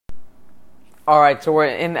Alright, so we're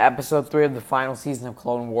in episode 3 of the final season of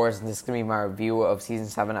Clone Wars, and this is going to be my review of season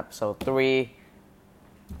 7, episode 3.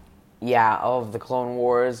 Yeah, of the Clone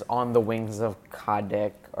Wars, On the Wings of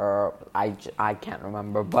Kahdiq, or I can't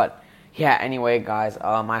remember, but yeah, anyway, guys,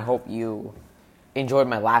 I hope you enjoyed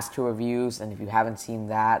my last 2 reviews, and if you haven't seen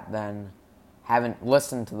that, then haven't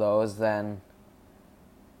listened to those, then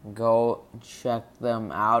go check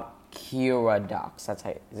them out. Kira Dax. That's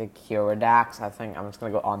how, is it Kira Dax? I think I'm just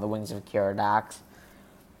going to go On the Wings of Kira Dax.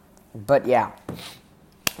 But yeah,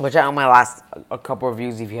 which I on my last a couple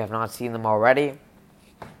reviews if you have not seen them already.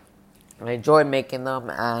 I enjoyed making them,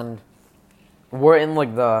 and we're in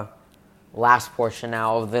like the last portion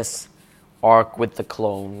now of this arc with the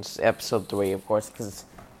clones, episode 3, of course, because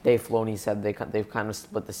Dave Filoni said they've kind of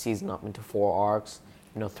split the season up into 4 arcs.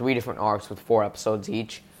 3 different arcs with 4 episodes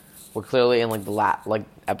each. We're clearly in like the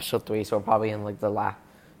episode 3, so we're probably in like the last.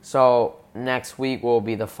 So next week will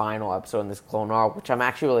be the final episode in this clone arc, which I'm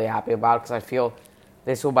actually really happy about because I feel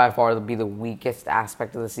this will by far be the weakest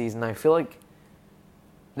aspect of the season. I feel like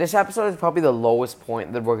this episode is probably the lowest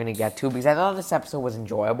point that we're gonna get to because I thought this episode was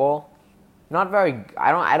enjoyable. Not very.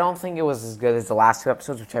 I don't think it was as good as the last 2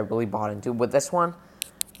 episodes, which I really bought into. With this one,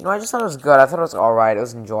 I just thought it was good. I thought it was alright. It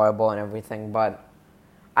was enjoyable and everything, but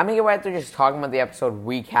I'm going to get right through just talking about the episode,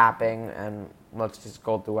 recapping, and let's just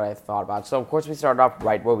go through what I thought about it. So, of course, we started off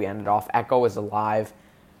right where we ended off. Echo is alive.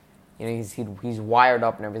 He's wired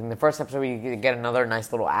up and everything. The first episode, we get another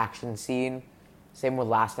nice little action scene. Same with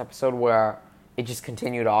last episode where it just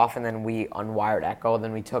continued off, and then we unwired Echo.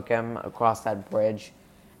 Then we took him across that bridge.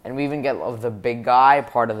 And we even get the big guy,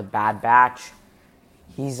 part of the Bad Batch.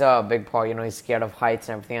 He's a big part, he's scared of heights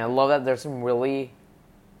and everything. I love that there's some really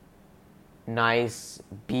nice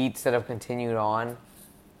beats that have continued on,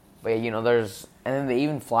 but and then they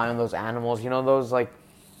even fly on those animals, those like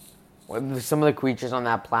some of the creatures on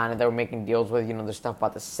that planet that we're making deals with, there's stuff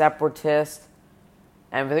about the separatists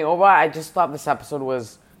and everything. Overall, I just thought this episode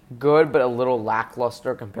was good, but a little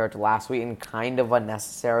lackluster compared to last week and kind of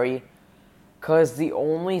unnecessary, because the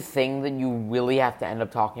only thing that you really have to end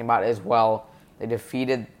up talking about is, well, they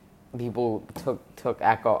defeated people who took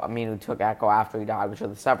Echo after he died, which are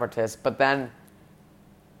the separatists. But then,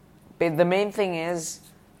 the main thing is,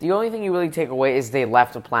 the only thing you really take away is they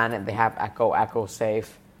left the planet, they have Echo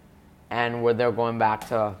safe, and where they're going back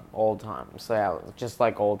to old times. So yeah, just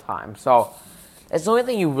like old times. So, it's the only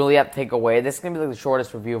thing you really have to take away. This is going to be like the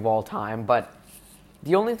shortest review of all time, but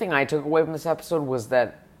the only thing I took away from this episode was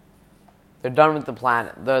that they're done with the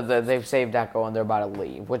planet. They've saved Echo and they're about to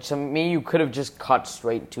leave. Which to me, you could have just cut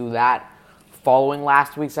straight to that following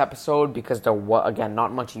last week's episode, because there was, again,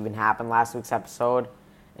 not much even happened last week's episode,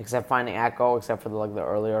 except finding Echo, except for the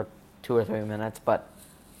earlier 2 or 3 minutes. But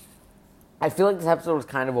I feel like this episode was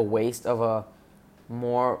kind of a waste of a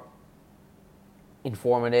more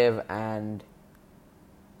informative and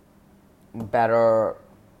better,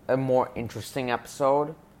 a more interesting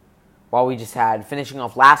episode. While we just had finishing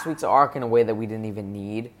off last week's arc in a way that we didn't even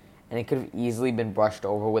need, and it could have easily been brushed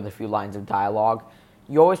over with a few lines of dialogue.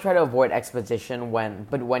 You always try to avoid exposition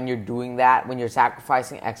but when you're doing that, when you're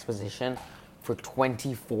sacrificing exposition for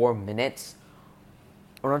 24 minutes,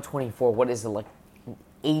 or not 24, what is it,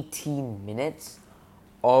 18 minutes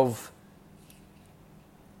of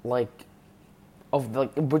which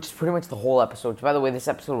is pretty much the whole episode. By the way, this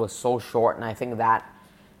episode was so short, and I think that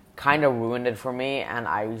kind of ruined it for me, and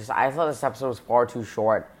I thought this episode was far too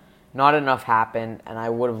short. Not enough happened, and I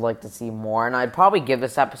would have liked to see more, and I'd probably give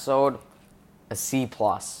this episode a C+.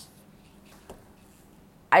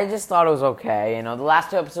 I just thought it was okay. The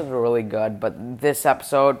last 2 episodes were really good, but this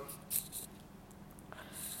episode,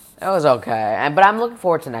 it was okay. But I'm looking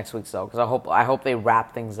forward to next week's though, because I hope they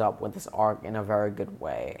wrap things up with this arc in a very good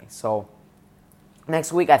way. So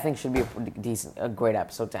next week I think should be a great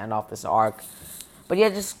episode to end off this arc. But yeah,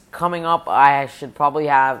 just coming up, I should probably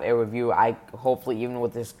have a review. Hopefully, even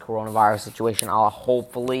with this coronavirus situation, I'll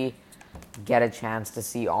hopefully get a chance to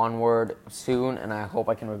see Onward soon, and I hope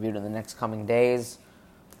I can review it in the next coming days.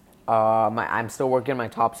 I'm still working my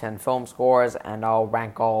top 10 film scores, and I'll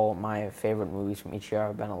rank all my favorite movies from each year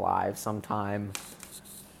I've been alive sometime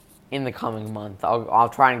in the coming month. I'll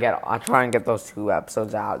try and get those 2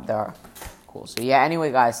 episodes out there. Cool. So yeah,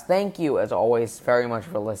 anyway, guys, thank you, as always, very much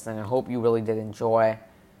for listening. I hope you really did enjoy.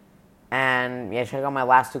 And yeah, check out my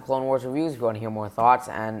last 2 Clone Wars reviews if you want to hear more thoughts.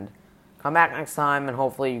 And come back next time, and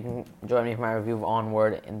hopefully you can join me for my review of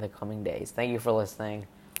Onward in the coming days. Thank you for listening.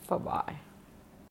 Bye-bye.